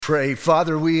Pray.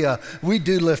 Father, we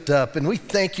do lift up, and we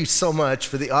thank you so much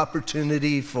for the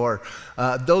opportunity for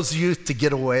those youth to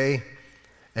get away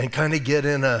and kind of get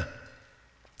in a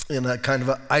kind of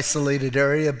an isolated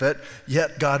area, but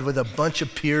yet, God, with a bunch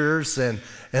of peers. And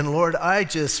Lord, I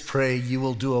just pray you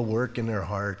will do a work in their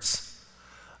hearts.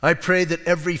 I pray that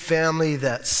every family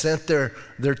that sent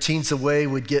their teens away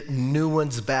would get new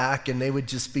ones back, and they would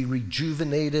just be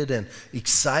rejuvenated and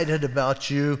excited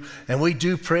about you. And we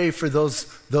do pray for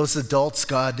those adults,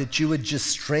 God, that you would just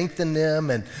strengthen them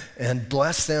and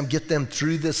bless them, get them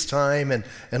through this time.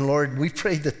 And Lord, we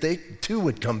pray that they too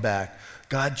would come back.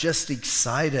 God, just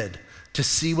excited to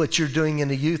see what you're doing in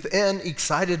the youth and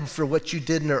excited for what you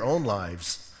did in their own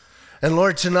lives. And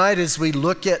Lord, tonight as we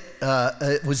look at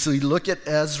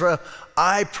Ezra,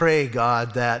 I pray,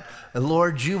 God, that,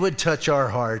 Lord, you would touch our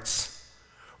hearts.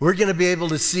 We're going to be able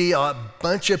to see a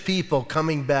bunch of people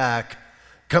coming back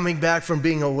from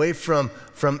being away from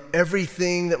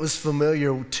everything that was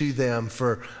familiar to them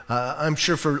for, I'm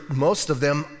sure for most of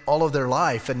them, all of their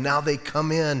life. And now they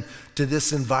come in to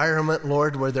this environment,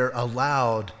 Lord, where they're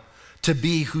allowed to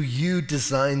be who you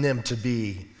designed them to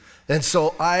be. And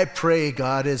so I pray,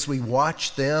 God, as we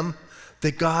watch them,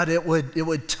 that God, it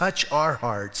would touch our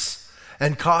hearts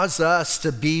and cause us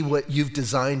to be what you've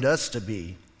designed us to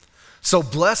be. So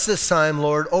bless this time,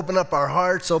 Lord. Open up our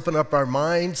hearts, open up our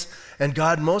minds, and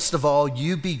God, most of all,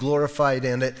 you be glorified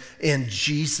in it. In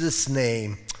Jesus'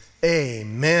 name,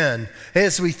 amen.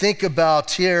 As we think about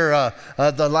here,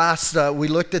 we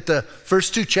looked at the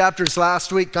first two chapters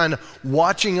last week, kind of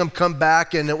watching them come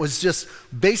back, and it was just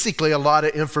basically a lot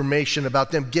of information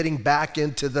about them getting back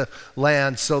into the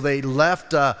land. So they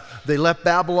left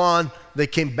Babylon, they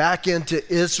came back into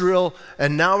Israel,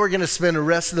 and now we're going to spend the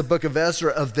rest of the book of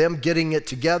Ezra of them getting it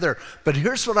together. But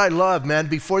here's what I love, man.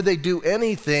 Before they do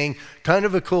anything, kind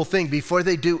of a cool thing, before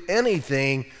they do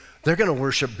anything, they're going to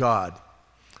worship God.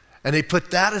 And they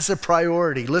put that as a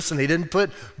priority. Listen, they didn't put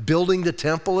building the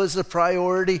temple as a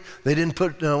priority. They didn't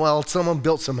put, someone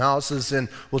built some houses, and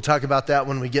we'll talk about that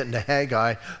when we get into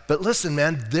Haggai. But listen,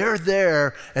 man, they're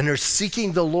there, and they're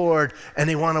seeking the Lord, and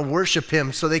they want to worship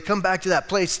him. So they come back to that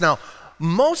place. Now,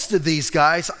 most of these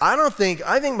guys, I think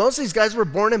most of these guys were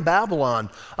born in Babylon.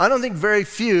 I don't think very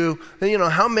few,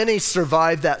 how many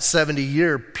survived that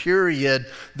 70-year period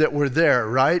that were there,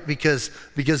 right? Because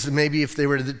maybe if they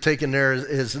were taken there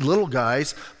as little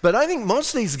guys, but I think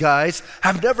most of these guys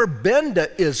have never been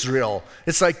to Israel.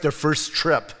 It's like their first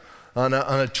trip on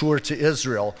a tour to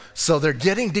Israel. So they're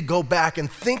getting to go back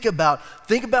and think about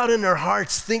in their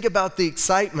hearts, think about the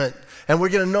excitement. And we're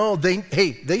going to know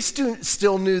they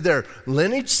still knew their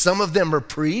lineage. Some of them are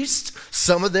priests.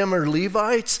 Some of them are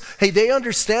Levites. They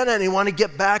understand that, and they want to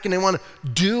get back, and they want to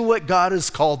do what God has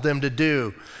called them to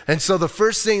do. And so the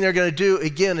first thing they're going to do,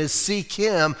 again, is seek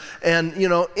him. And,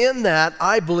 in that,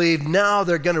 I believe now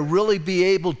they're going to really be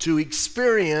able to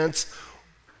experience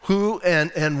who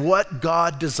and what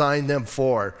God designed them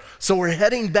for. So we're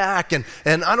heading back, and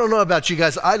I don't know about you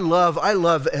guys, I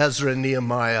love Ezra and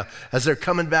Nehemiah as they're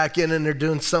coming back in and they're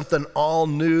doing something all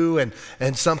new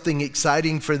and something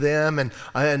exciting for them,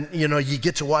 and you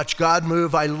get to watch God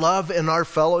move. I love in our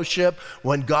fellowship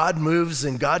when God moves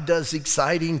and God does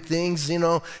exciting things,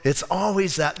 it's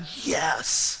always that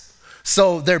yes.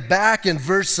 So they're back in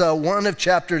verse 1 of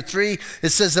chapter 3. It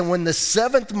says, and when the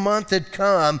 7th month had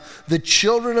come, the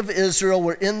children of Israel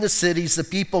were in the cities. The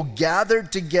people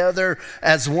gathered together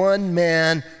as one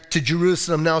man to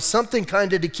Jerusalem. Now, something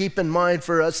kind of to keep in mind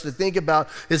for us to think about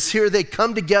is here they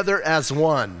come together as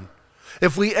one.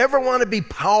 If we ever want to be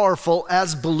powerful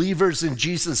as believers in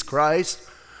Jesus Christ,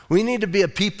 we need to be a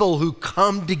people who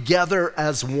come together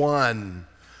as one.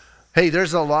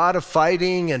 There's a lot of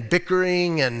fighting and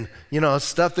bickering and,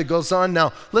 stuff that goes on.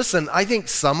 Now, listen, I think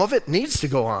some of it needs to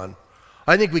go on.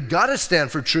 I think we got to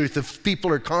stand for truth if people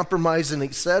are compromising,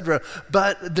 etc.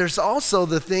 But there's also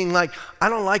the thing like, I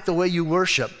don't like the way you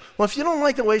worship. Well, if you don't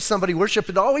like the way somebody worship,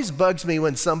 it always bugs me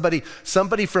when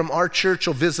somebody from our church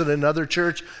will visit another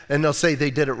church and they'll say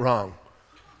they did it wrong.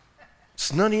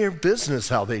 It's none of your business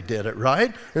how they did it,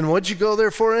 right? And what'd you go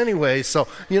there for anyway? So,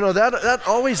 that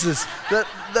always is,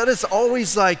 that is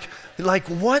always like,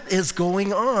 what is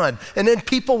going on? And then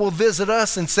people will visit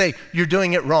us and say, you're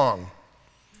doing it wrong.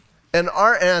 And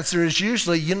our answer is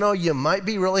usually, you might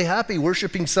be really happy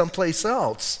worshiping someplace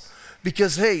else.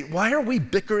 Because, why are we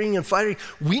bickering and fighting?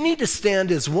 We need to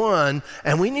stand as one,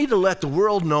 and we need to let the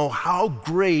world know how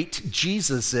great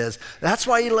Jesus is. That's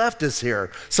why he left us here.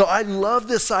 So I love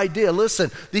this idea. Listen,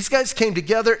 these guys came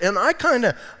together, and I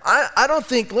don't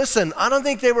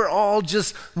think they were all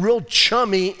just real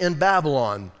chummy in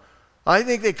Babylon. I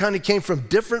think they kind of came from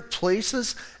different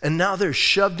places, and now they're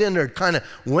shoved in, or kind of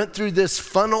went through this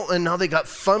funnel, and now they got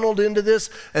funneled into this,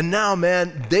 and now,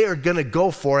 man, they are going to go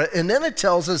for it. And then it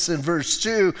tells us in verse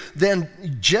 2, then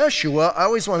Jeshua, I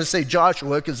always want to say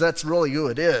Joshua because that's really who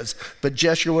it is, but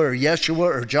Jeshua or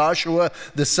Yeshua or Joshua,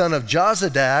 the son of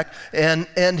Jozadak,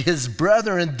 and his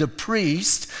brethren, the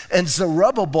priest, and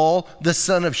Zerubbabel, the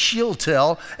son of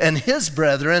Shealtiel, and his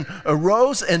brethren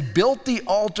arose and built the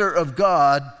altar of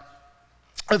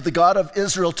the God of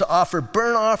Israel, to offer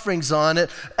burnt offerings on it,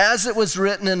 as it was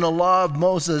written in the law of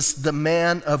Moses, the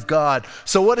man of God.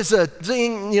 So what is the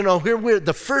thing, here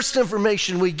the first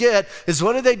information we get is,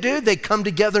 what do? They come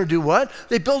together and do what?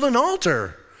 They build an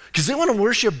altar. Because they want to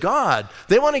worship God.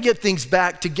 They want to get things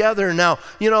back together. Now,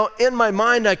 in my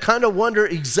mind, I kind of wonder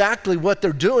exactly what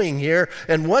they're doing here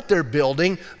and what they're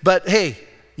building. But hey,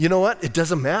 you know what? It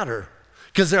doesn't matter.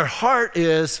 Because their heart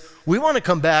is, we want to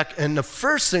come back, and the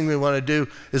first thing we want to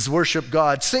do is worship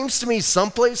God. Seems to me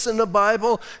someplace in the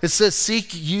Bible, it says, seek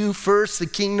you first the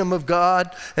kingdom of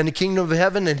God and the kingdom of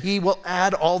heaven, and he will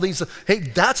add all these. Hey,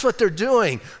 that's what they're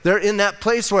doing. They're in that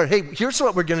place where, hey, here's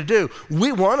what we're going to do.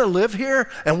 We want to live here,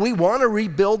 and we want to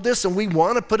rebuild this, and we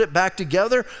want to put it back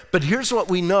together, but here's what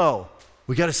we know.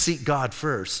 We got to seek God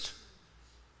first.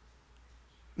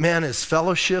 Man, as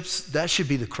fellowships, that should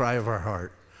be the cry of our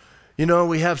heart.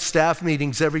 We have staff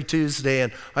meetings every Tuesday,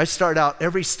 and I start out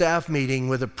every staff meeting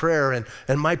with a prayer, and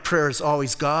my prayer is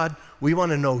always, God, we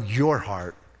want to know your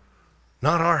heart.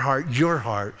 Not our heart, your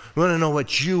heart. We want to know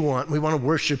what you want. We want to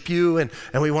worship you, and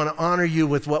we want to honor you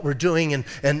with what we're doing.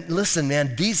 And listen,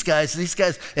 man, these guys,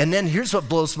 and then here's what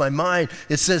blows my mind.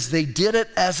 It says they did it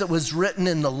as it was written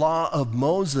in the law of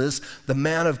Moses, the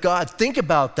man of God. Think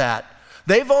about that.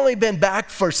 They've only been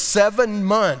back for 7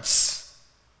 months.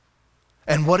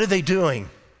 And what are they doing?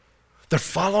 They're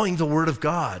following the word of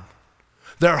God.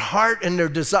 Their heart and their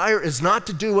desire is not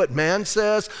to do what man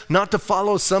says, not to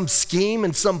follow some scheme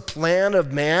and some plan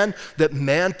of man that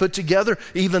man put together,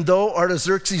 even though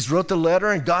Artaxerxes wrote the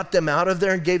letter and got them out of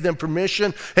there and gave them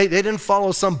permission. Hey, they didn't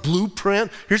follow some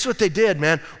blueprint. Here's what they did,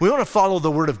 man. We want to follow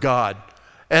the word of God.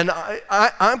 And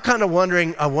I'm kind of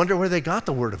wondering, I wonder where they got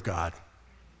the word of God.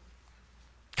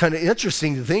 Kind of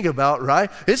interesting to think about, right?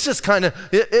 It's just kind of,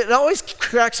 it always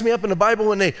cracks me up in the Bible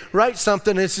when they write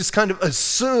something, it's just kind of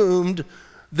assumed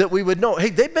that we would know. Hey,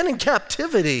 they've been in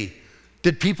captivity.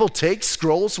 Did people take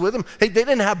scrolls with them? Hey, they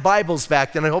didn't have Bibles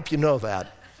back then. I hope you know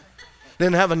that. They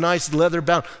didn't have a nice leather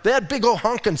bound. They had big old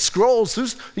honking scrolls.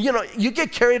 You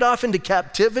get carried off into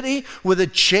captivity with a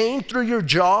chain through your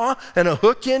jaw and a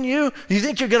hook in you. You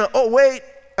think you're going to, oh, wait,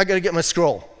 I got to get my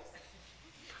scroll.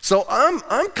 So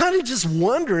I'm kind of just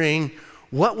wondering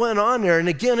what went on there. And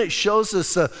again, it shows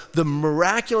us the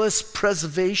miraculous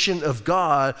preservation of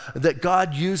God that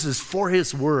God uses for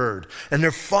his word. And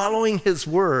they're following his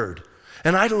word.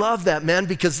 And I love that, man,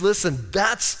 because listen,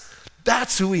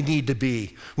 that's who we need to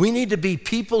be. We need to be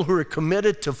people who are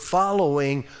committed to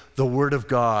following the word of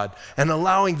God and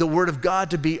allowing the word of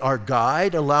God to be our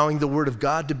guide, allowing the word of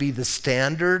God to be the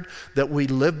standard that we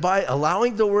live by,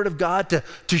 allowing the word of God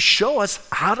to show us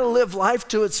how to live life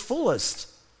to its fullest.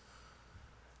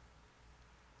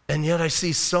 And yet I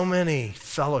see so many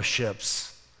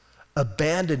fellowships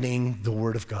abandoning the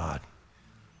word of God,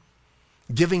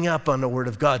 giving up on the word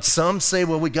of God. Some say,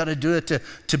 well, we got to do it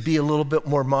to be a little bit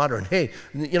more modern. Hey,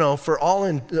 for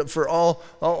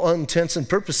all intents and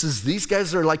purposes, these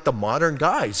guys are like the modern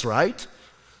guys, right?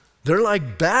 They're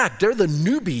like back. They're the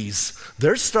newbies.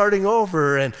 They're starting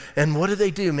over. And what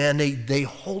do, man? They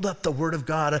hold up the word of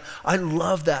God. I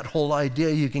love that whole idea.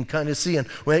 You can kind of see. And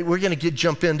we're going to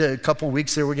jump into a couple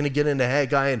weeks there. We're going to get into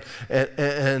Haggai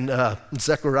and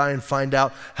Zechariah and find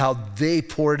out how they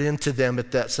poured into them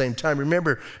at that same time.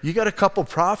 Remember, you got a couple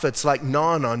prophets like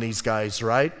gnawing on these guys,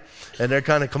 right? And they're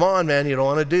kind of, come on, man, you don't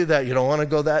want to do that. You don't want to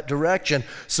go that direction.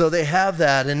 So they have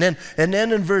that. And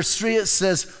then in verse 3 it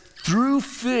says, through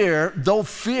fear, though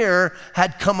fear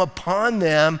had come upon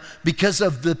them because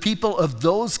of the people of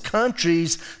those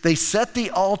countries, they set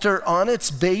the altar on its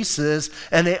basis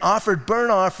and they offered burnt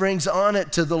offerings on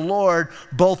it to the Lord,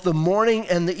 both the morning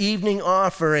and the evening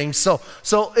offerings. So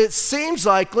it seems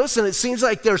like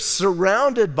they're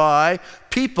surrounded by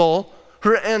people who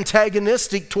are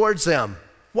antagonistic towards them.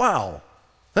 Wow.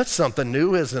 That's something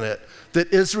new, isn't it?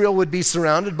 That Israel would be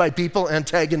surrounded by people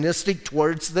antagonistic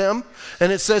towards them. And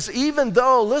it says, even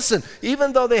though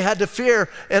they had to fear,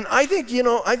 and I think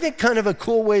kind of a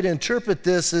cool way to interpret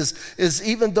this is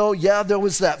even though, there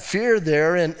was that fear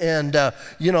there and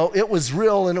it was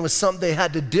real and it was something they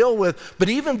had to deal with, but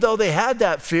even though they had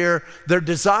that fear, their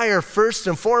desire first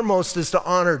and foremost is to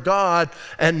honor God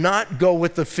and not go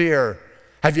with the fear.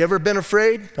 Have you ever been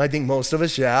afraid? I think most of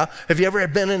us, yeah. Have you ever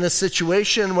been in a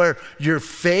situation where your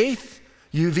faith,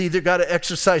 you've either got to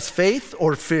exercise faith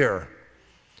or fear?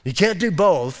 You can't do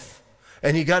both,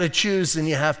 and you got to choose, and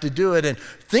you have to do it. And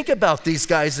think about these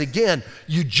guys again.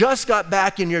 You just got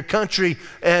back in your country,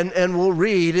 and we'll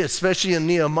read, especially in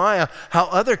Nehemiah, how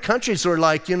other countries were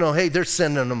like, hey, they're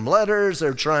sending them letters,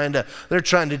 they're trying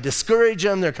to discourage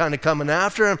them, they're kind of coming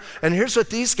after them. And here's what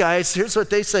they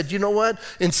said, you know what?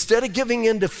 Instead of giving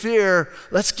in to fear,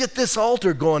 let's get this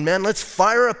altar going, man. Let's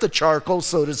fire up the charcoal,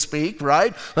 so to speak,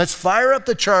 right? Let's fire up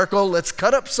the charcoal, let's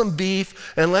cut up some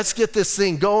beef, and let's get this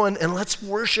thing going, and let's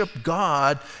worship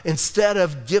God instead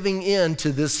of giving in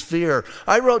to this fear.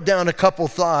 I wrote down a couple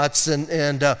thoughts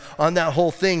and on that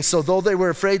whole thing. So though they were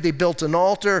afraid, they built an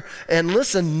altar. And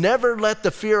listen, never let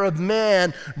the fear of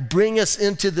man bring us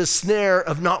into the snare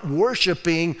of not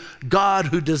worshiping God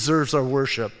who deserves our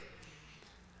worship.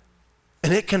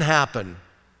 And it can happen.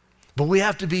 But we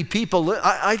have to be people.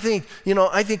 I think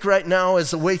right now,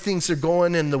 as the way things are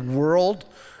going in the world,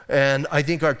 and I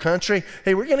think our country,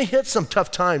 hey, we're going to hit some tough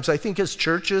times. I think as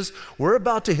churches, we're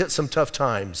about to hit some tough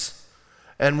times.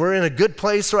 And we're in a good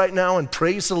place right now, and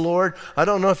praise the Lord. I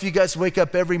don't know if you guys wake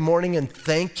up every morning and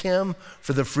thank Him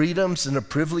for the freedoms and the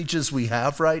privileges we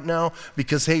have right now,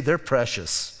 because, hey, they're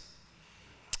precious.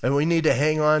 And we need to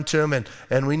hang on to them,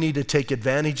 and we need to take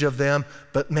advantage of them.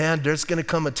 But man, there's going to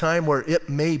come a time where it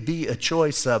may be a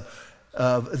choice that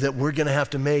we're going to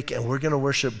have to make, and we're going to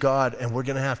worship God, and we're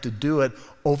going to have to do it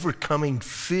overcoming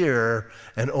fear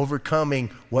and overcoming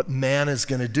what man is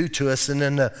going to do to us. And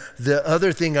then the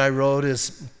other thing I wrote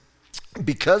is,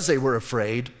 because they were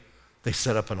afraid, they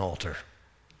set up an altar.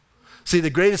 See,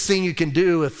 the greatest thing you can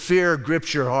do if fear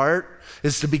grips your heart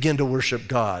is to begin to worship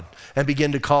God and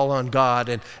begin to call on God,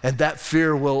 and that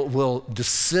fear will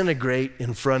disintegrate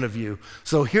in front of you.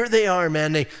 So here they are,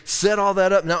 man. They set all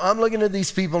that up. Now I'm looking at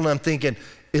these people and I'm thinking,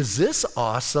 is this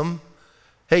awesome?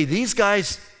 Hey, these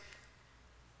guys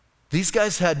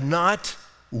had not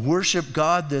worshiped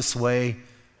God this way,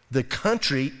 the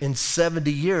country, in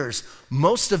 70 years.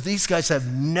 Most of these guys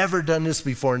have never done this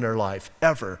before in their life,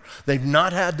 ever. They've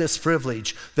not had this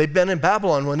privilege. They've been in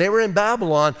Babylon. When they were in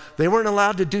Babylon, they weren't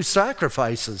allowed to do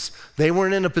sacrifices. They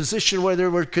weren't in a position where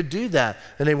they could do that.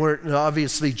 And they weren't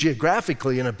obviously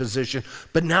geographically in a position.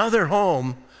 But now they're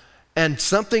home, and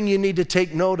something you need to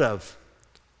take note of.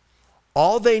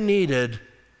 All they needed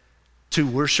to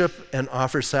worship and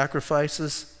offer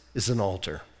sacrifices is an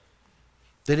altar.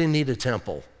 They didn't need a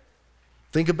temple.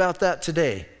 Think about that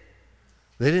today.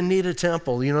 They didn't need a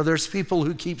temple. There's people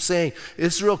who keep saying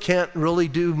Israel can't really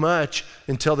do much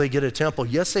until they get a temple.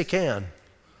 Yes, they can.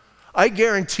 I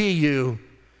guarantee you,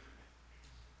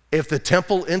 if the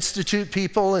Temple Institute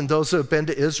people, and those who have been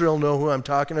to Israel know who I'm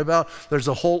talking about, there's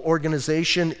a whole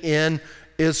organization in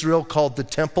Israel called the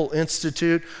Temple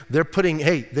Institute. They're putting,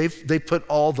 they put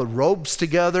all the robes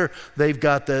together. They've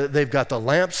got the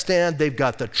lampstand. They've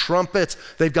got the trumpets.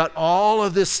 They've got all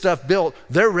of this stuff built.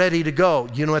 They're ready to go.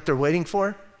 You know what they're waiting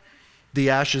for?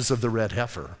 The ashes of the red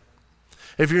heifer.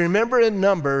 If you remember in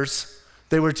Numbers,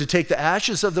 they were to take the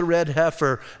ashes of the red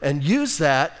heifer and use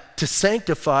that to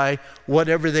sanctify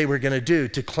whatever they were going to do,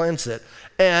 to cleanse it.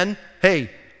 And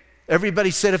hey, everybody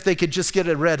said if they could just get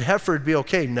a red heifer, it'd be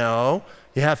okay. No.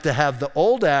 You have to have the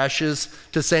old ashes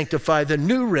to sanctify the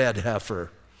new red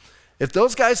heifer. If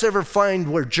those guys ever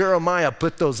find where Jeremiah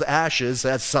put those ashes,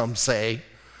 as some say,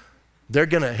 they're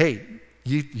gonna, hey,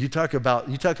 you talk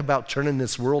about turning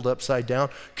this world upside down.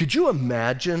 Could you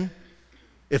imagine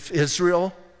if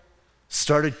Israel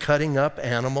started cutting up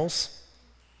animals?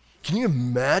 Can you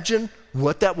imagine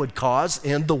what that would cause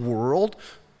in the world?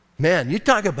 Man, you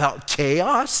talk about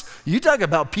chaos. You talk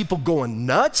about people going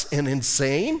nuts and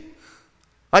insane.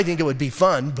 I think it would be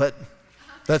fun, but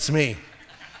that's me.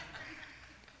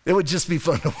 It would just be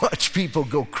fun to watch people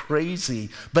go crazy.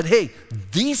 But hey,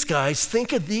 these guys,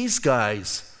 think of these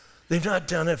guys. They've not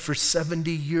done it for 70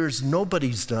 years.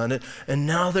 Nobody's done it. And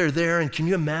now they're there. And can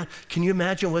you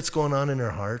imagine what's going on in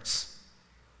their hearts?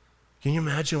 Can you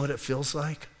imagine what it feels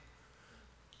like?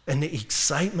 And the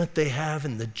excitement they have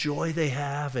and the joy they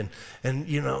have. And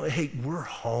hey, we're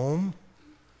home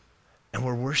and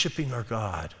we're worshiping our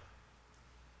God.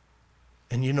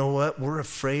 And you know what? We're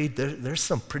afraid there's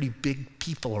some pretty big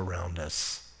people around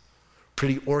us,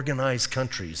 pretty organized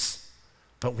countries.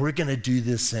 But we're going to do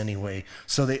this anyway.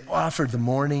 So they offered the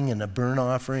morning and the burnt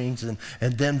offerings. And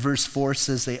then verse 4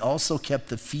 says they also kept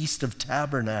the Feast of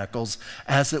Tabernacles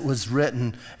as it was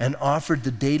written, and offered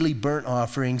the daily burnt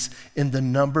offerings in the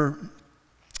number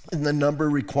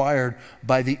required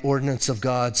by the ordinance of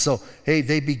God. So, hey,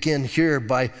 they begin here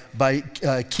by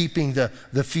keeping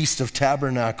the Feast of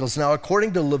Tabernacles. Now,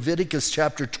 according to Leviticus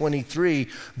chapter 23,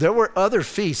 there were other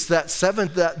feasts.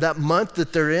 That month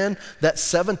that they're in, that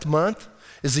 7th month,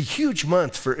 is a huge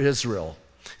month for Israel.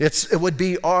 It would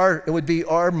be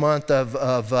our month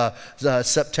of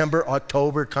September,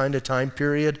 October kind of time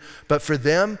period. But for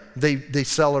them, they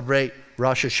celebrate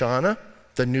Rosh Hashanah,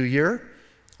 the New Year,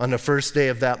 on the first day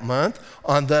of that month.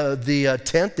 On the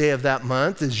 10th day of that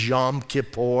month is Yom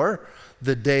Kippur,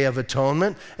 the Day of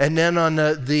Atonement. And then on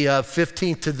the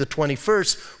 15th to the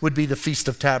 21st would be the Feast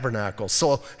of Tabernacles.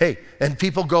 So, hey, and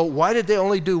people go, why did they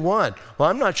only do one? Well,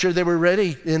 I'm not sure they were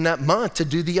ready in that month to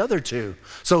do the other two.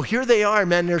 So here they are,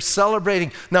 man, they're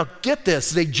celebrating. Now, get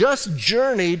this, they just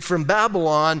journeyed from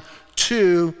Babylon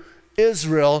to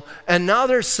Israel, and now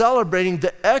they're celebrating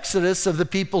the exodus of the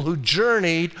people who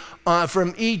journeyed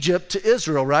from Egypt to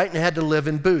Israel, right? And had to live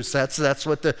in booths. That's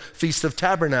what the Feast of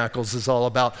Tabernacles is all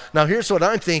about. Now, here's what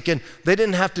I'm thinking. They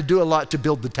didn't have to do a lot to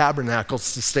build the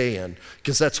tabernacles to stay in,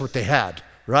 because that's what they had,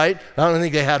 right? I don't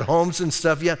think they had homes and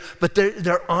stuff yet, but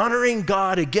they're honoring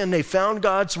God. Again, they found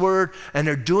God's word, and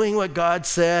they're doing what God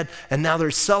said, and now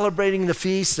they're celebrating the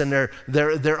feast, and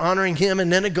they're honoring him.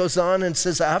 And then it goes on and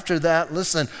says after that,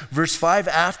 listen, verse 5,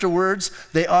 afterwards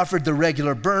they offered the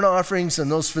regular burnt offerings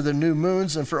and those for the new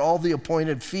moons and for all the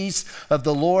appointed feasts of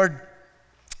the Lord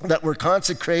that were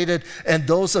consecrated, and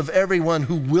those of everyone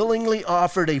who willingly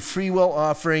offered a free will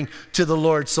offering to the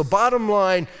Lord. So bottom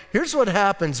line, here's what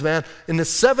happens, man. In the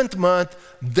 7th month,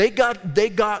 they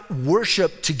got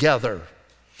worship together.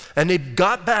 And they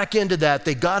got back into that.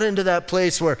 They got into that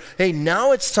place where, hey,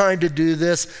 now it's time to do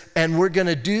this, and we're going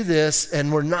to do this,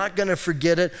 and we're not going to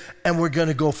forget it, and we're going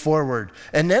to go forward.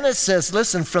 And then it says,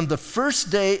 listen, from the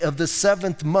first day of the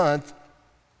 7th month,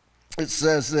 it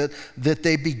says that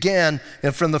they began,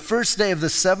 and from the first day of the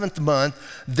 7th month,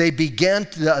 they began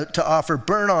to offer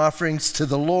burnt offerings to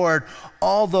the Lord,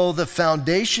 although the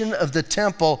foundation of the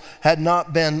temple had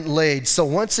not been laid. So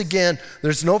once again,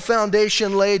 there's no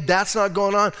foundation laid. That's not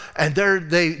going on. And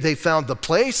they found the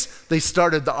place. They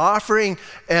started the offering.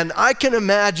 And I can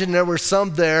imagine there were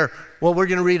some there. Well, we're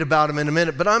going to read about them in a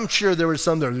minute, but I'm sure there were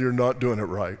some there. You're not doing it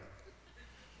right.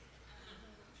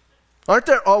 Aren't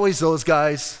there always those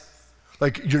guys?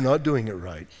 Like, you're not doing it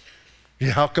right.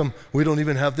 How come we don't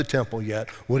even have the temple yet?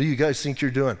 What do you guys think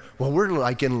you're doing? Well, we're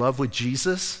like in love with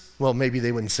Jesus. Well, maybe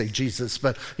they wouldn't say Jesus,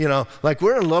 but like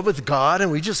we're in love with God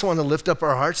and we just want to lift up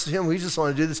our hearts to him. We just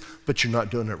want to do this, but you're not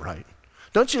doing it right.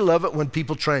 Don't you love it when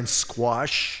people try and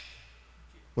squash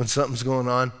when something's going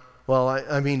on? Well,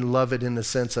 I mean, love it in the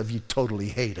sense of you totally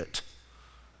hate it.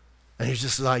 And you're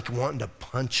just like wanting to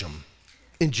punch them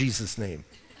in Jesus' name.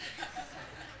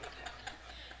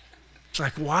 It's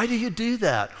like, why do you do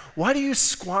that? Why do you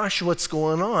squash what's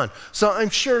going on? So I'm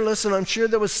sure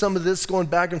there was some of this going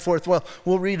back and forth. Well,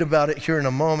 we'll read about it here in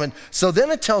a moment. So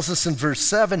then it tells us in verse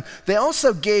 7, they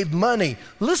also gave money.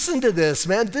 Listen to this,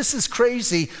 man. This is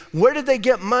crazy. Where did they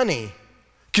get money?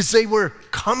 Because they were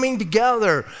coming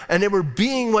together and they were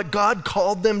being what God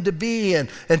called them to be, and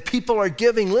people are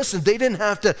giving. Listen, they didn't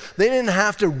have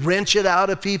to wrench it out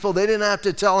of people. They didn't have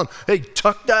to tell them, hey,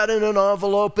 tuck that in an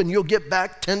envelope and you'll get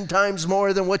back 10 times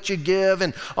more than what you give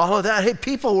and all of that. Hey,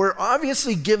 people were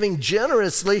obviously giving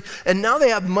generously, and now they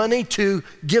have money to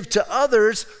give to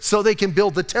others so they can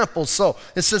build the temple. So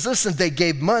it says, listen, they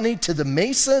gave money to the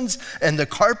masons and the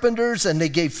carpenters, and they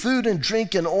gave food and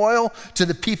drink and oil to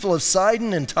the people of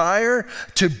Sidon and Tyre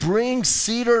to bring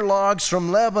cedar logs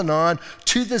from Lebanon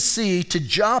to the sea to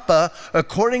Joppa,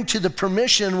 according to the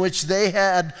permission which they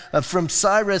had from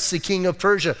Cyrus, the king of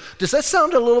Persia. Does that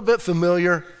sound a little bit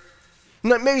familiar?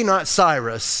 Maybe not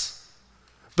Cyrus,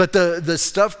 but the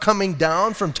stuff coming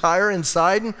down from Tyre and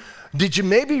Sidon. Did you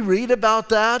maybe read about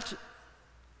that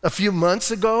a few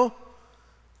months ago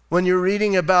when you're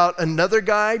reading about another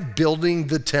guy building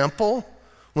the temple?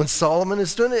 when Solomon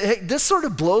is doing it. Hey, this sort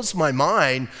of blows my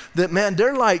mind that, man,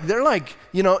 they're like,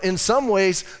 in some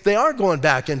ways, they are going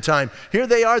back in time. Here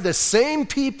they are, the same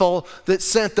people that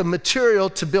sent the material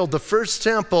to build the first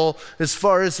temple as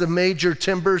far as the major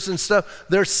timbers and stuff.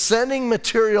 They're sending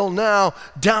material now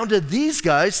down to these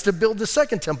guys to build the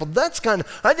second temple.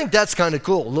 I think that's kind of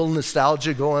cool. A little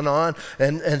nostalgia going on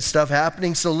and stuff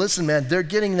happening. So listen, man, they're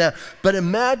getting that. But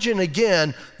imagine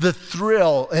again the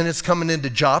thrill, and it's coming into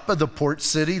Joppa, the port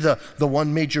city, the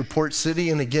one major port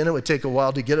city, and again, it would take a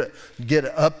while to get it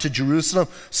up to Jerusalem.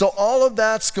 So all of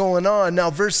that's going on. Now,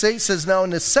 verse 8 says, now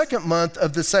in the second month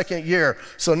of the second year.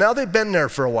 So now they've been there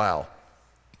for a while.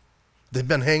 They've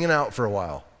been hanging out for a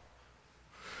while.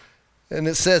 And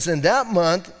it says, in that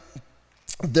month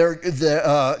of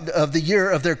the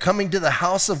year of their coming to the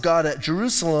house of God at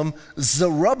Jerusalem,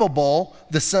 Zerubbabel,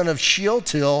 the son of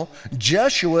Shealtiel,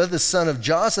 Jeshua, the son of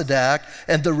Jozadak,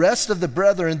 and the rest of the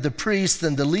brethren, the priests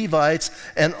and the Levites,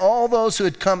 and all those who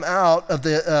had come out of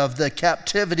the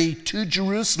captivity to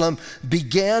Jerusalem,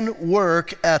 began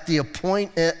work at the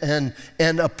appointed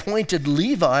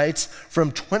Levites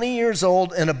from 20 years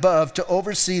old and above to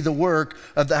oversee the work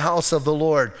of the house of the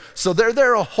Lord. So they're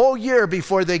there a whole year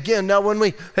before they begin. Now,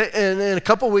 in a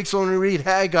couple of weeks when we read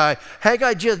Haggai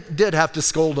did have to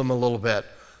scold them a little bit.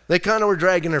 They kind of were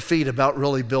dragging their feet about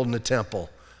really building a temple.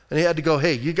 And he had to go,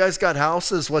 hey, you guys got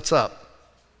houses? What's up?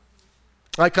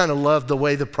 I kind of loved the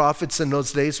way the prophets in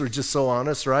those days were just so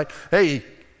honest, right? Hey,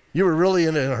 you were really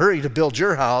in a hurry to build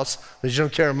your house, but you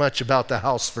don't care much about the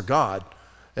house for God.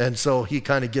 And so he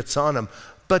kind of gets on them.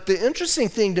 But the interesting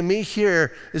thing to me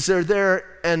here is they're there,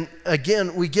 and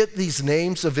again, we get these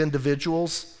names of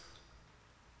individuals.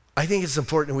 I think it's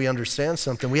important we understand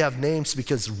something. We have names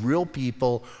because real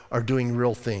people are doing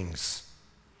real things.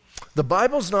 The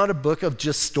Bible's not a book of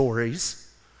just stories.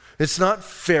 It's not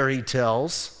fairy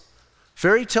tales.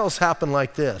 Fairy tales happen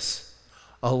like this.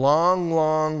 A long,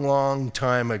 long, long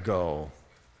time ago.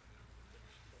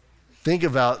 Think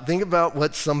about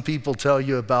what some people tell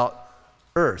you about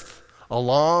Earth. A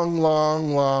long,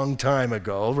 long, long time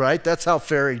ago, right? That's how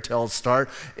fairy tales start,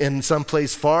 in some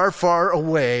place far, far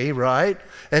away, right?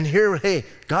 And here, hey,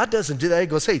 God doesn't do that. He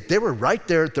goes, hey, they were right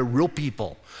there. They're real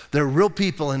people. They're real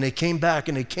people, and they came back,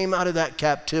 and they came out of that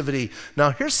captivity.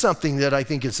 Now, here's something that I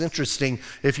think is interesting.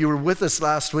 If you were with us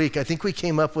last week, I think we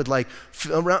came up with like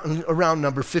around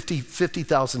number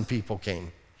 50,000 people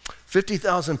came.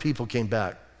 50,000 people came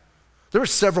back. There were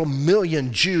several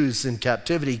million Jews in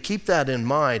captivity. Keep that in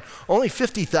mind. Only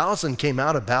 50,000 came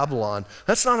out of Babylon.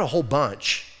 That's not a whole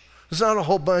bunch. It's not a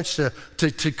whole bunch to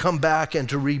come back and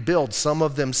to rebuild. Some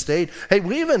of them stayed. Hey,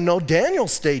 we even know Daniel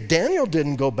stayed. Daniel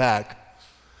didn't go back.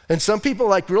 And some people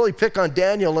really pick on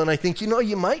Daniel, and I think,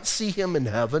 you might see him in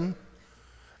heaven.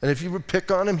 And if you would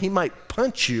pick on him, he might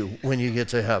punch you when you get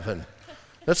to heaven.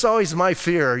 That's always my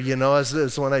fear,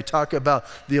 as when I talk about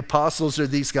the apostles or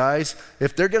these guys.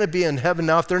 If they're going to be in heaven,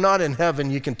 now if they're not in heaven,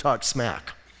 you can talk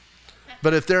smack.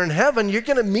 But if they're in heaven, you're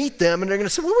going to meet them, and they're going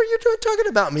to say, what were you doing talking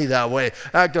about me that way?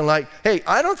 Acting like, hey,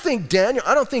 I don't think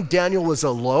Daniel was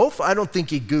a loaf. I don't think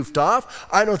he goofed off.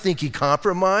 I don't think he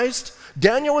compromised.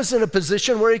 Daniel was in a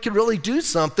position where he could really do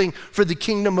something for the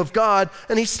kingdom of God,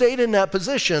 and he stayed in that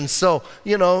position. So,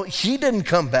 he didn't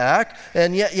come back,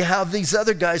 and yet you have these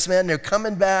other guys, man, they're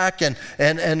coming back, and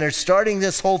they're starting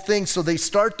this whole thing. So they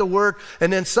start the work,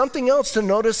 and then something else to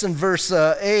notice in verse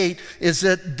 8 is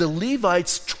that the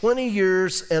Levites 20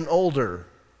 years and older.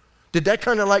 Did that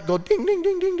kind of go ding, ding,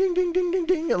 ding, ding, ding, ding, ding, ding,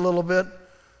 ding a little bit?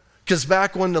 Because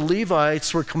back when the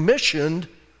Levites were commissioned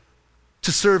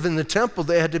to serve in the temple,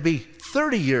 they had to be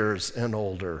 30 years and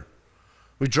older.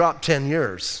 We dropped 10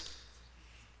 years.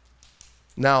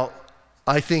 Now,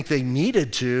 I think they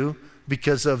needed to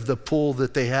because of the pool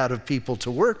that they had of people to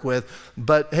work with.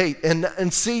 But hey,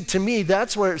 and see, to me,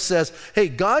 that's where it says, hey,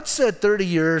 God said 30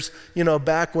 years,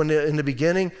 back when in the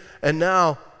beginning, and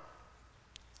now,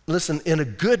 listen, in a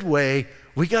good way,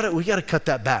 we got to cut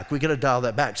that back. We got to dial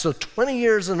that back. So 20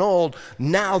 years and old,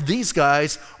 now these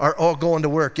guys are all going to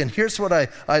work. And here's what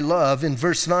I love. In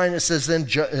verse 9, it says, then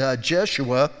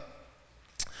Jeshua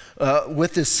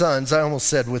with his sons, I almost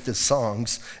said with his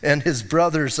songs, and his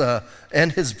brothers,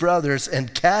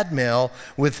 and Cadmiel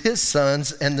with his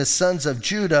sons, and the sons of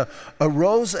Judah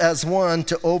arose as one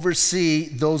to oversee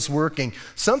those working.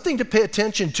 Something to pay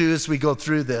attention to as we go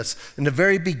through this. In the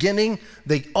very beginning,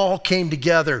 they all came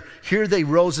together. Here they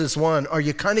rose as one. Are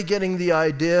you kind of getting the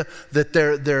idea that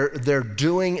they're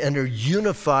doing and they're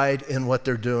unified in what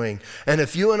they're doing? And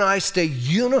if you and I stay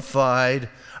unified,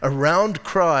 around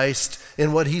Christ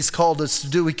in what he's called us to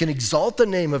do. We can exalt the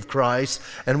name of Christ,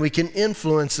 and we can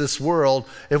influence this world.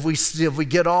 If we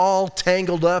get all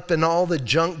tangled up in all the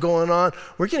junk going on,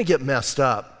 we're going to get messed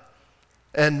up.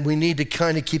 And we need to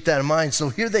kind of keep that in mind. So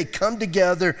here they come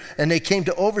together, and they came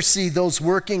to oversee those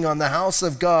working on the house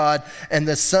of God, and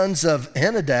the sons of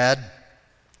Henadad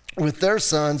with their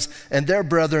sons and their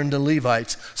brethren, the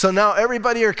Levites. So now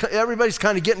everybody's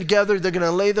kind of getting together. They're going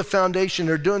to lay the foundation.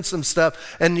 They're doing some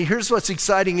stuff. And here's what's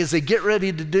exciting is they get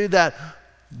ready to do that.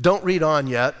 Don't read on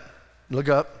yet. Look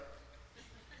up.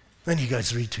 Then you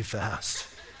guys read too fast.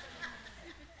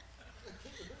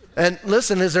 And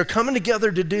listen, as they're coming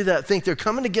together to do that, they're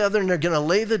coming together and they're going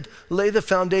to lay the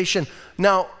foundation.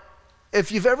 Now, if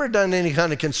you've ever done any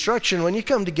kind of construction, when you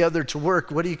come together to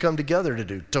work, what do you come together to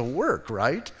do? To work,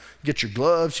 right? You get your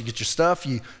gloves, you get your stuff,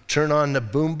 you turn on the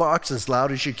boom box as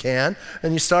loud as you can,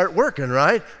 and you start working,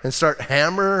 right? And start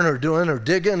hammering or doing or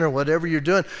digging or whatever you're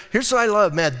doing. Here's what I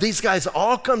love, man. These guys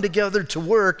all come together to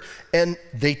work, and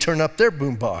they turn up their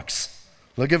boom box.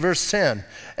 Look at verse 10.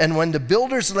 And when the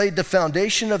builders laid the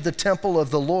foundation of the temple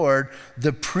of the Lord,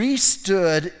 the priests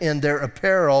stood in their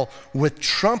apparel with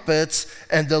trumpets,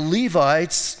 and the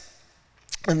Levites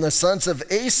and the sons of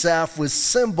Asaph with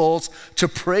cymbals to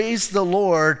praise the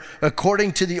Lord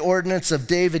according to the ordinance of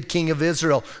David, king of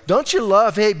Israel. Don't you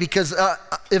love, because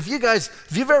if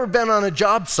you've ever been on a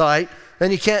job site,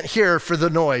 then you can't hear for the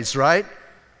noise, right?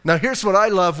 Now, here's what I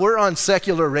love. We're on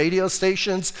secular radio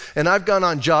stations, and I've gone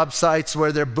on job sites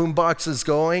where their boombox is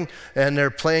going, and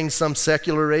they're playing some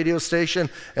secular radio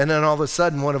station, and then all of a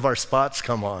sudden, one of our spots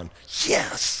come on.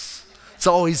 Yes! It's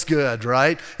always good,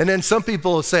 right? And then some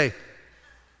people will say,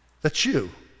 that's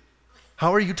you.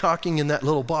 How are you talking in that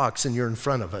little box, and you're in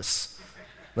front of us?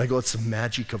 And I go, it's the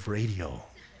magic of radio.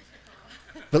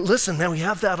 But listen, man, we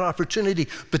have that opportunity.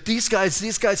 But these guys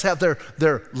have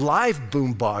their live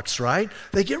boombox, right?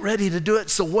 They get ready to do it.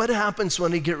 So what happens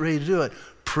when they get ready to do it?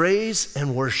 Praise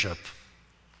and worship.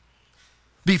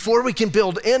 Before we can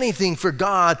build anything for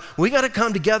God, we got to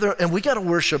come together and we got to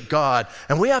worship God.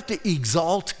 And we have to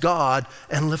exalt God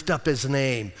and lift up his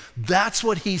name. That's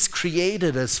what he's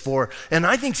created us for. And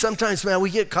I think sometimes, man,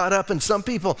 we get caught up in some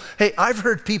people. Hey, I've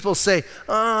heard people say,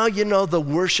 the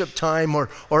worship time, or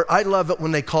I love it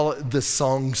when they call it the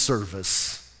song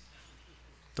service.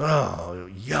 Oh,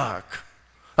 yuck.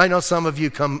 I know some of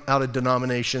you come out of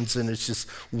denominations and it's just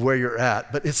where you're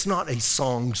at, but it's not a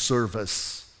song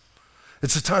service.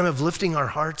 It's a time of lifting our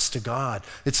hearts to God.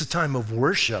 It's a time of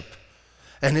worship.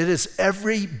 And it is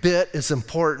every bit as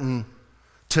important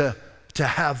to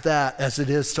have that as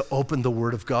it is to open the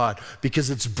Word of God,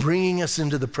 because it's bringing us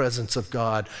into the presence of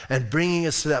God and bringing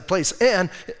us to that place.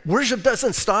 And worship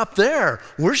doesn't stop there.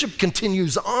 Worship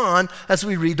continues on as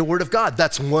we read the Word of God.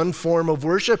 That's one form of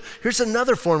worship. Here's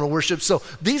another form of worship. So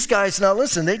these guys, now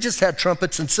listen, they just had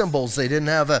trumpets and cymbals. They didn't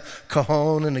have a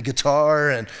cajon and a guitar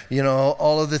and,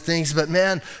 all of the things. But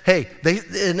man, and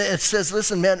it says,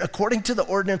 listen, man, according to the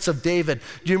ordinance of David,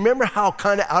 do you remember how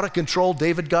kind of out of control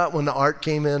David got when the ark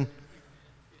came in?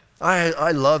 I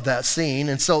love that scene.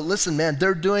 And so listen, man,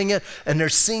 they're doing it and they're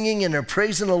singing and they're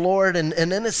praising the Lord. And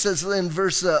then it says in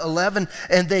verse 11,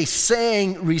 and they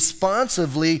sang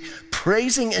responsively,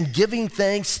 praising and giving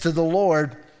thanks to the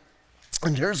Lord.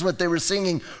 And here's what they were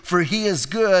singing: for he is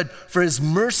good, for his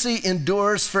mercy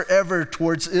endures forever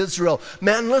towards Israel.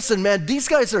 Man, listen, man, these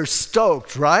guys are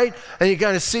stoked, right? And you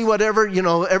kind of see whatever,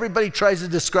 everybody tries to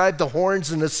describe the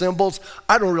horns and the cymbals.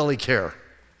 I don't really care.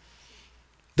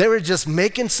 They were just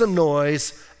making some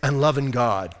noise and loving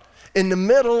God. In the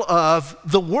middle of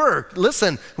the work.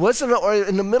 Listen, wasn't it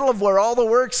in the middle of where all the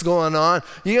work's going on?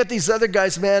 You got these other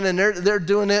guys, man, and they're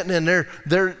doing it, and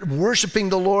they're worshiping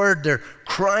the Lord. They're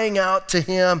crying out to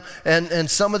him, and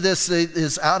some of this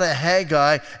is out of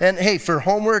Haggai. And hey, for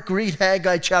homework, read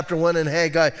Haggai chapter 1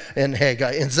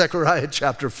 and Zechariah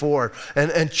chapter 4,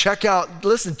 and check out,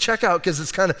 because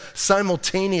it's kind of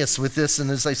simultaneous with this.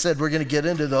 And as I said, we're going to get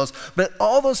into those. But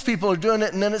all those people are doing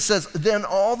it, and then it says, then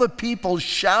all the people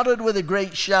shouted with a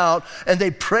great shout, and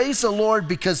they praised the Lord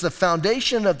because the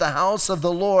foundation of the house of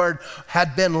the Lord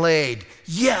had been laid.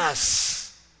 Yes.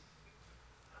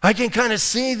 I can kind of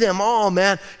see them all,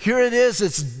 man. Here it is,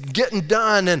 it's getting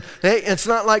done. And hey, it's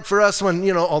not like for us when,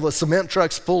 all the cement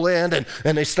trucks pull in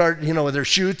and they start, with their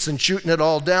chutes and shooting it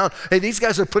all down. Hey, these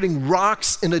guys are putting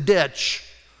rocks in a ditch.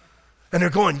 And they're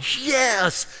going,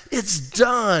 yes, it's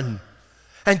done.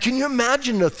 And can you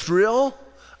imagine the thrill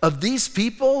of these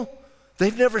people?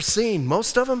 They've never seen,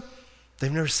 most of them,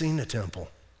 they've never seen the temple.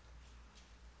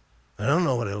 I don't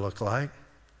know what it looked like.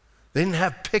 They didn't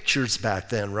have pictures back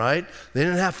then, right? They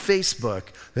didn't have Facebook.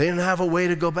 They didn't have a way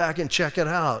to go back and check it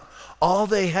out. All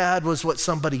they had was what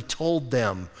somebody told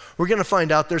them. We're going to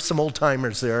find out there's some old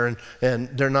timers there, and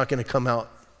they're not going to come out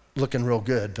looking real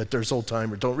good, but there's old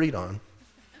timers. Don't read on.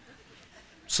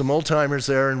 Some old timers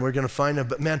there, and we're going to find them.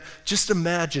 But man, just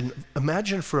imagine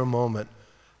for a moment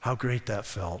how great that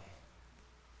felt.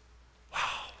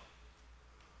 Wow.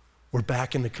 We're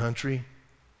back in the country.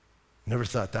 Never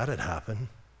thought that had happened.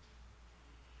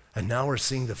 And now we're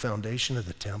seeing the foundation of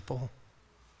the temple.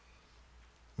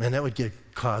 Man, that would give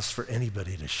cause for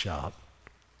anybody to shout.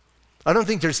 I don't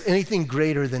think there's anything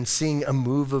greater than seeing a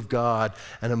move of God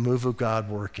and a move of God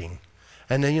working.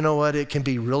 And then you know what? It can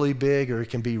be really big or it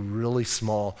can be really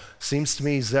small. Seems to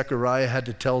me Zechariah had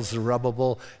to tell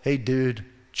Zerubbabel, hey dude,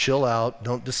 chill out.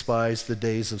 Don't despise the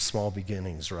days of small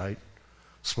beginnings, right?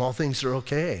 Small things are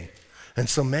okay. And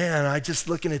so, man, I just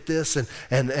looking at this and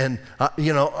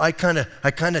I kind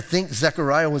of think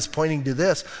Zechariah was pointing to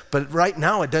this, but right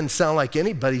now it doesn't sound like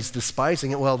anybody's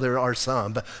despising it. Well, there are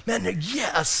some, but man,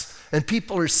 yes. And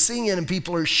people are singing and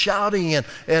people are shouting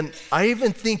and I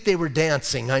even think they were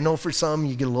dancing. I know for some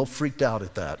you get a little freaked out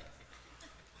at that.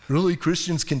 Really,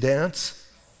 Christians can dance?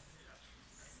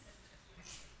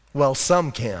 Well,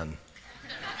 some can.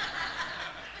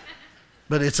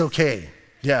 But it's okay.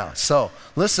 Yeah, so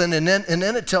listen, and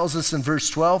then it tells us in verse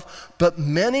 12, but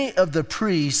many of the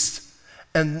priests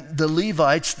and the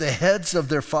Levites, the heads of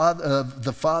the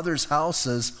fathers'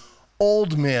 houses,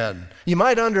 old men. You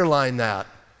might underline that.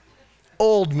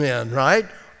 Old men, right?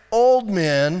 Old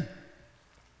men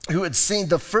who had seen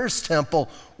the first temple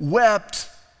wept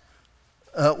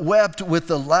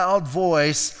with a loud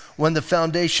voice when the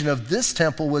foundation of this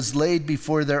temple was laid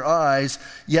before their eyes,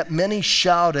 yet many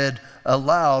shouted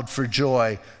aloud for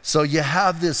joy. So you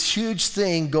have this huge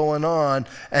thing going on,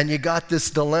 and you got this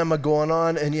dilemma going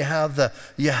on, and you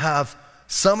have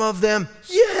some of them,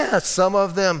 yeah, some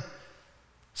of them,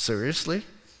 seriously?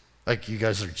 Like you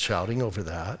guys are shouting over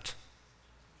that?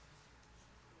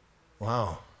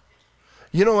 Wow.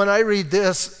 You know, when I read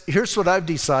this, here's what I've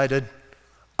decided.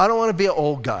 I don't want to be an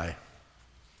old guy.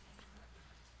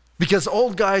 Because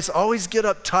old guys always get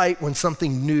uptight when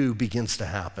something new begins to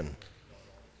happen.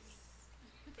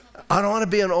 I don't want to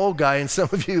be an old guy, and some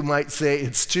of you might say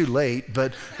it's too late,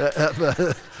 but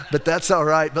that's all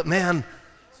right. But man,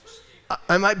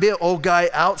 I might be an old guy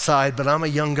outside, but I'm a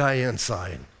young guy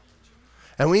inside.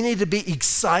 And we need to be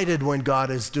excited when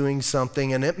God is doing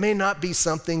something, and it may not be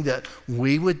something that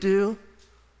we would do,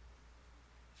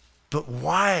 but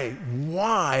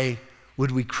why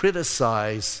would we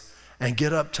criticize and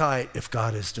get uptight if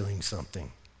God is doing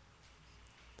something?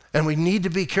 And we need to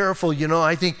be careful. You know,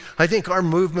 I think our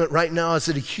movement right now is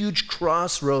at a huge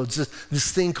crossroads,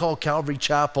 this thing called Calvary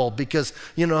Chapel, because,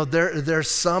 you know, there's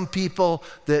some people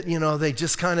that, you know, they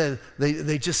just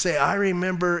they just say, I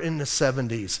remember in the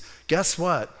 70s. Guess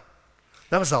what?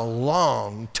 That was a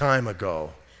long time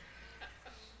ago.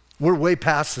 We're way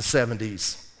past the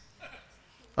 70s.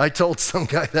 I told some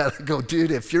guy that, I go,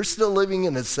 dude, if you're still living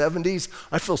in the 70s,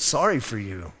 I feel sorry for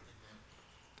you.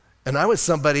 And I was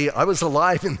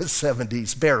alive in the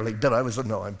 70s, barely, but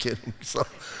no, I'm kidding.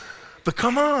 But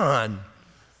come on.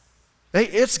 Hey,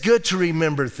 it's good to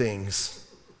remember things,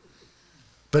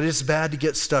 but it's bad to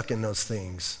get stuck in those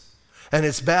things. And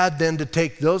it's bad then to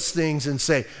take those things and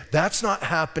say, that's not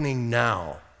happening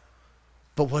now.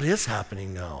 But what is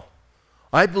happening now?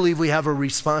 I believe we have a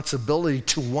responsibility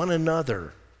to one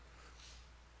another.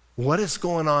 What is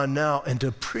going on now, and to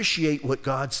appreciate what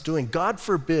God's doing. God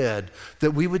forbid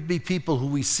that we would be people who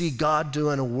we see God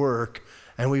doing a work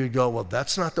and we would go, well,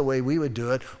 that's not the way we would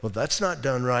do it. Well, that's not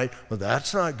done right. Well,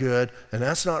 that's not good, and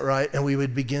that's not right. And we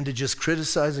would begin to just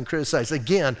criticize and criticize.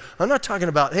 Again, I'm not talking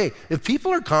about, hey, if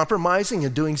people are compromising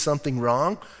and doing something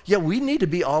wrong, yeah, we need to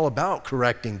be all about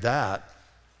correcting that.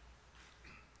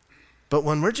 But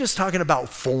when we're just talking about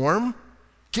form,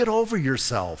 get over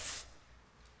yourself.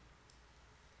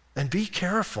 And be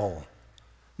careful.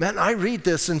 Man, I read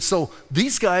this, and so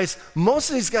these guys, most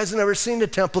of these guys have never seen the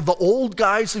temple. The old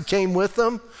guys who came with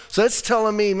them, so it's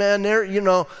telling me, man, they're in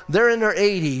their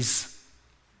 80s.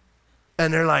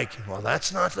 And they're like, well,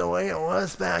 that's not the way it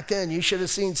was back then. You should have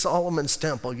seen Solomon's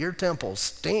temple. Your temple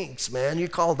stinks, man. You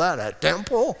call that a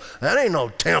temple? That ain't no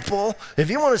temple.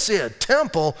 If you want to see a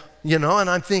temple, and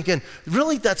I'm thinking,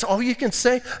 really, that's all you can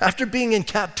say? After being in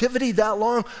captivity that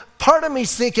long, part of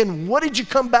me's thinking, what did you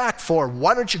come back for?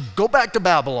 Why don't you go back to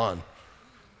Babylon?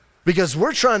 Because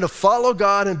we're trying to follow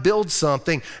God and build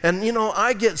something. And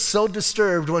I get so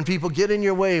disturbed when people get in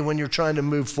your way when you're trying to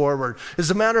move forward.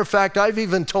 As a matter of fact, I've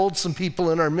even told some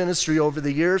people in our ministry over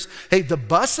the years, hey, the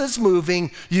bus is moving.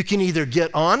 You can either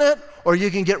get on it or you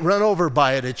can get run over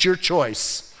by it. It's your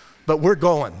choice. But we're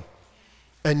going.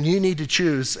 And you need to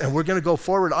choose, and we're going to go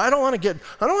forward. I don't want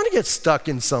to get stuck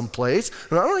in some place.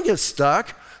 I don't want to get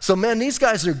stuck. So, man, these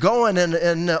guys are going, and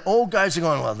the old guys are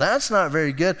going, well, that's not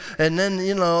very good. And then,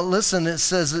 listen, it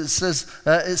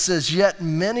says, yet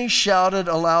many shouted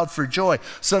aloud for joy.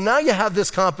 So now you have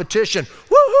this competition.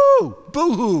 Woo-hoo,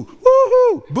 boo-hoo,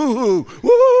 woo-hoo, boo-hoo,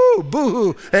 woo-hoo,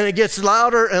 boo-hoo. And it gets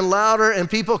louder and louder, and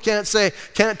people can't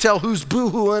tell who's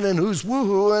boo-hooing and who's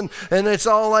woo-hooing, and it's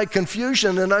all like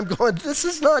confusion. And I'm going, this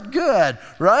is not good,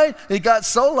 right? It got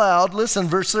so loud, listen,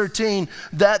 verse 13,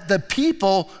 that the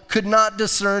people could not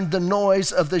discern the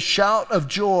noise of the shout of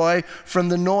joy from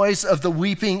the noise of the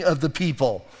weeping of the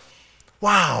people.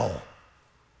 Wow.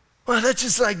 Well, that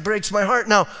just like breaks my heart.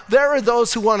 Now, there are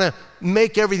those who want to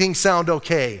make everything sound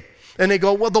okay. And they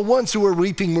go, well, the ones who were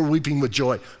weeping with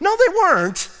joy. No, they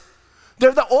weren't.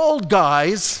 They're the old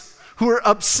guys who are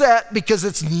upset because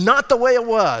it's not the way it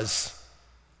was.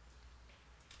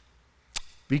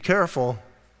 Be careful.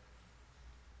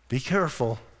 Be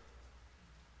careful.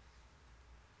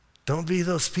 Don't be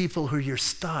those people who you're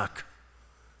stuck.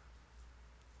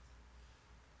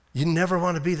 You never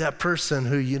want to be that person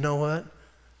who, you know what?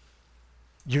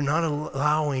 You're not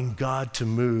allowing God to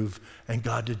move and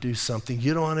God to do something.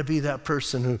 You don't want to be that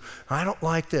person who, I don't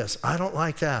like this, I don't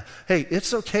like that. Hey,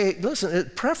 it's okay.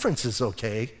 Listen, preference is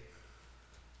okay.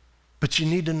 But you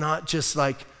need to not just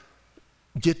like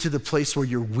get to the place where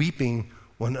you're weeping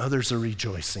when others are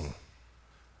rejoicing.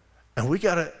 And we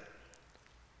got to,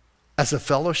 as a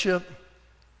fellowship,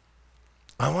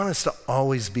 I want us to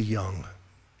always be young.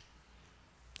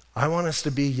 I want us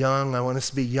to be young. I want us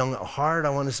to be young at heart. I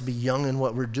want us to be young in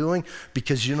what we're doing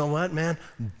because you know what, man?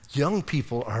 Young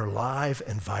people are alive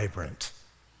and vibrant.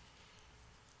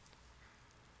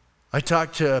 I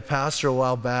talked to a pastor a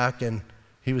while back, and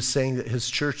he was saying that his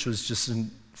church was just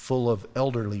full of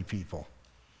elderly people.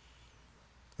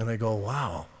 And I go,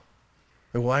 wow,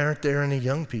 why aren't there any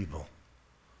young people?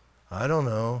 I don't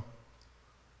know.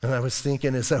 And I was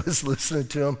thinking as I was listening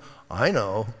to him, I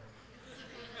know.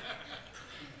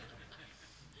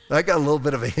 I got a little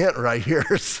bit of a hint right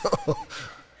here. So,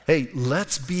 hey,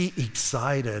 let's be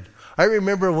excited. I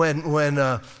remember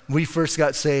when we first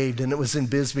got saved, and it was in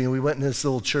Bisbee, and we went in this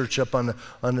little church up on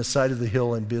the side of the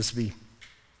hill in Bisbee,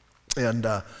 and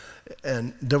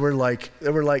there were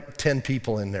like 10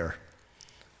 people in there,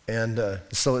 and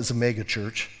so it's a mega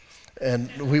church, and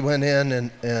we went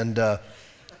in, and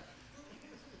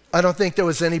I don't think there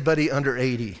was anybody under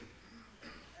 80.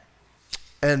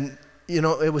 And,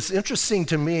 it was interesting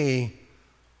to me,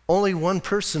 only one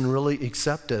person really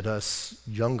accepted us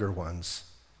younger ones.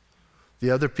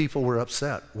 The other people were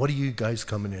upset. What are you guys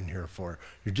coming in here for?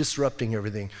 You're disrupting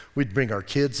everything. We'd bring our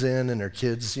kids in, and our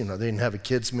kids, they didn't have a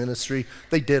kids ministry.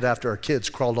 They did after our kids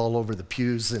crawled all over the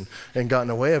pews and got in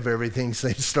the way of everything, so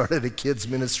they started a kids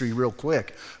ministry real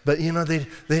quick. But, they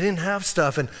didn't have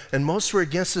stuff, and most were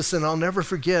against us, and I'll never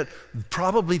forget,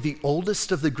 probably the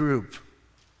oldest of the group,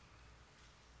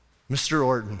 Mr.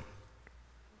 Orton,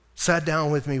 sat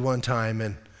down with me one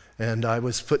time, and I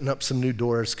was putting up some new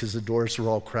doors because the doors were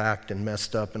all cracked and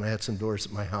messed up, and I had some doors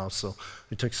at my house, so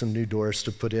we took some new doors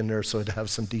to put in there so I'd have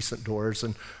some decent doors,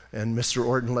 and Mr.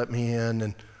 Orton let me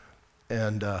in,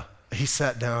 and he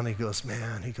sat down, he goes,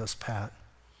 man, he goes, Pat,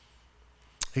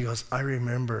 he goes, I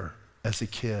remember as a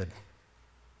kid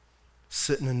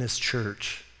sitting in this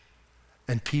church,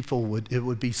 and it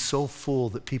would be so full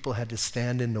that people had to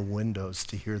stand in the windows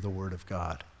to hear the word of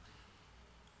God.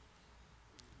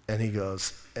 And he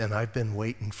goes, and I've been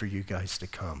waiting for you guys to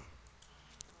come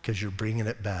because you're bringing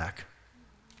it back.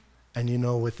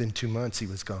 And within 2 months, he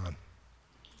was gone.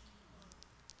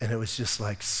 And it was just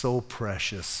like so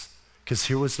precious because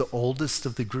here was the oldest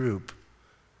of the group,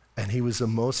 and he was the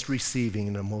most receiving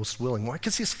and the most willing. Why?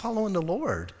 Because he's following the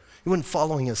Lord. He wasn't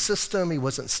following a system. He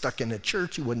wasn't stuck in a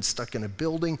church. He wasn't stuck in a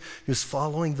building. He was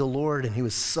following the Lord, and he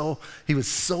was so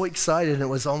excited. And it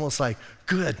was almost like,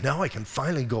 good, now I can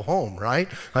finally go home, right?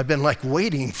 I've been like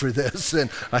waiting for this, and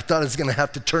I thought I was going to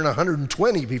have to turn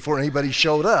 120 before anybody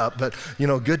showed up. But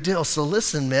good deal. So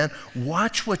listen, man,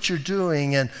 watch what you're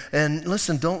doing, and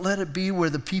listen, don't let it be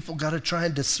where the people got to try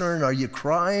and discern: are you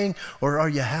crying or are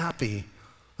you happy?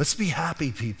 Let's be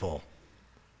happy people.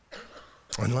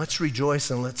 And let's rejoice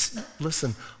and let's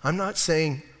listen. I'm not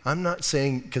saying,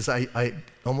 because I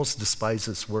almost despise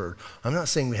this word. I'm not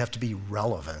saying we have to be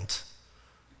relevant.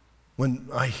 when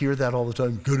I hear that all the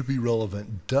time, got to be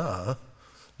relevant. Duh.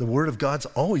 The Word of God's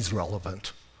always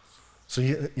relevant. So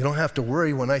you don't have to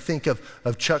worry. When I think of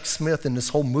Chuck Smith and this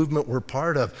whole movement we're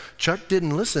part of, Chuck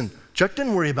didn't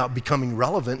worry about becoming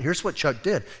relevant. Here's what Chuck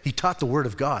did. He taught the Word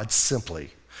of God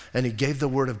simply. And he gave the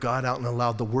Word of God out and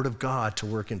allowed the Word of God to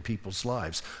work in people's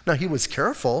lives. Now, he was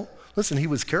careful. Listen, he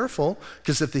was careful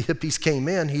because if the hippies came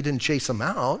in, he didn't chase them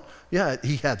out. Yeah,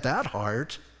 he had that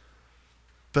heart.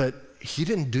 But he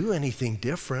didn't do anything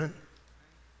different.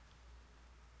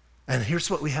 And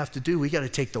here's what we have to do. We got to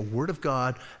take the Word of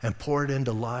God and pour it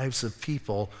into lives of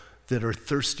people that are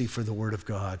thirsty for the Word of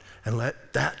God and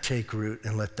let that take root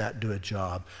and let that do a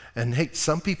job. And hey,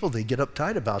 some people, they get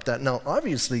uptight about that. Now,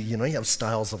 obviously, you have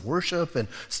styles of worship and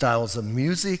styles of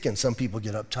music, and some people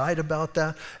get uptight about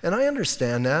that. And I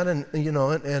understand that, and you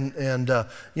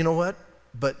know what?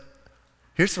 But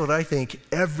here's what I think.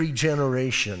 Every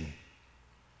generation,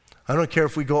 I don't care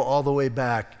if we go all the way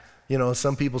back.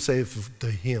 Some people say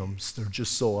the hymns, they're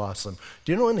just so awesome.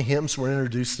 Do you know when the hymns were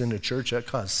introduced into church, that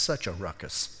caused such a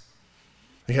ruckus?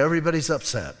 Everybody's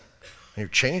upset. You're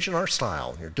changing our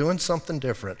style. You're doing something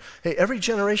different. Hey, every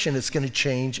generation is going to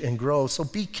change and grow, so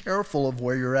be careful of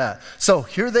where you're at. So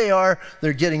here they are.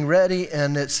 They're getting ready,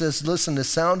 and it says, listen, the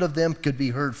sound of them could be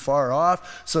heard far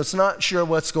off, so it's not sure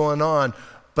what's going on.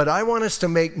 But I want us to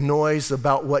make noise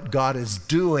about what God is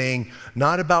doing,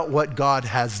 not about what God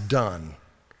has done.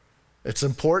 It's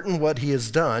important what he has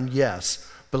done, yes,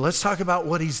 but let's talk about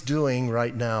what he's doing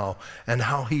right now and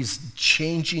how he's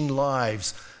changing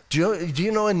lives. Do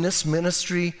you know in this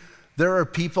ministry, there are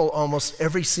people almost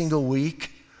every single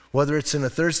week, whether it's in a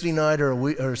Thursday night or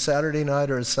a Saturday night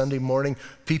or a Sunday morning,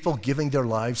 people giving their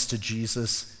lives to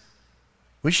Jesus.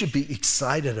 We should be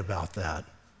excited about that,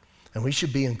 and we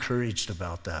should be encouraged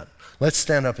about that. Let's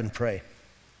stand up and pray.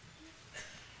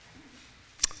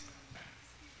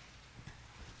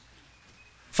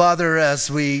 Father,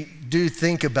 as we do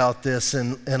think about this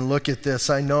and look at this,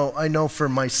 I know for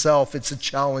myself it's a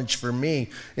challenge for me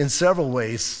in several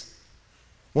ways.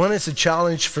 One, it's a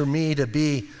challenge for me to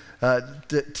be,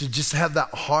 to just have that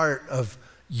heart of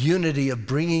unity, of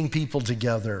bringing people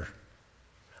together,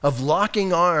 of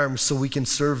locking arms so we can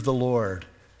serve the Lord.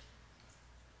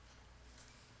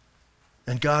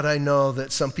 And God, I know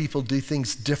that some people do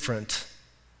things different,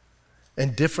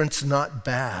 and different's not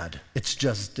bad, it's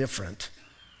just different.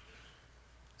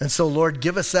 And so, Lord,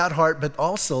 give us that heart, but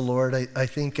also, Lord, I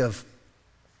think of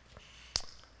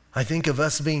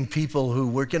us being people who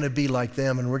we're going to be like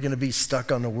them, and we're going to be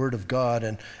stuck on the Word of God,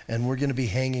 and we're going to be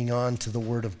hanging on to the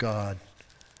Word of God.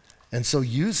 And so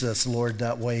use us, Lord,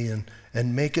 that way,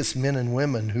 and make us men and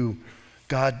women who,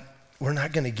 God, we're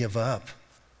not going to give up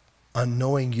on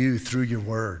knowing you through your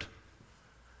Word.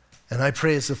 And I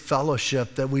pray as a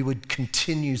fellowship that we would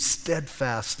continue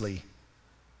steadfastly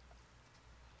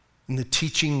in the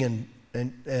teaching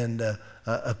and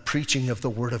preaching of the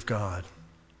Word of God.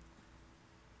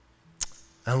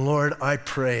 And Lord, I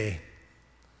pray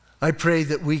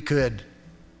that we could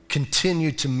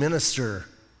continue to minister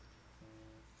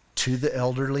to the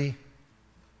elderly,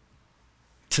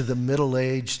 to the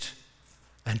middle-aged,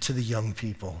 and to the young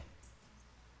people.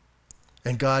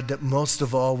 And God, that most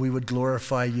of all, we would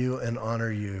glorify you and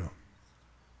honor you.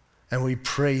 And we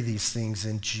pray these things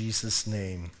in Jesus'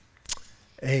 name.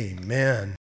 Amen.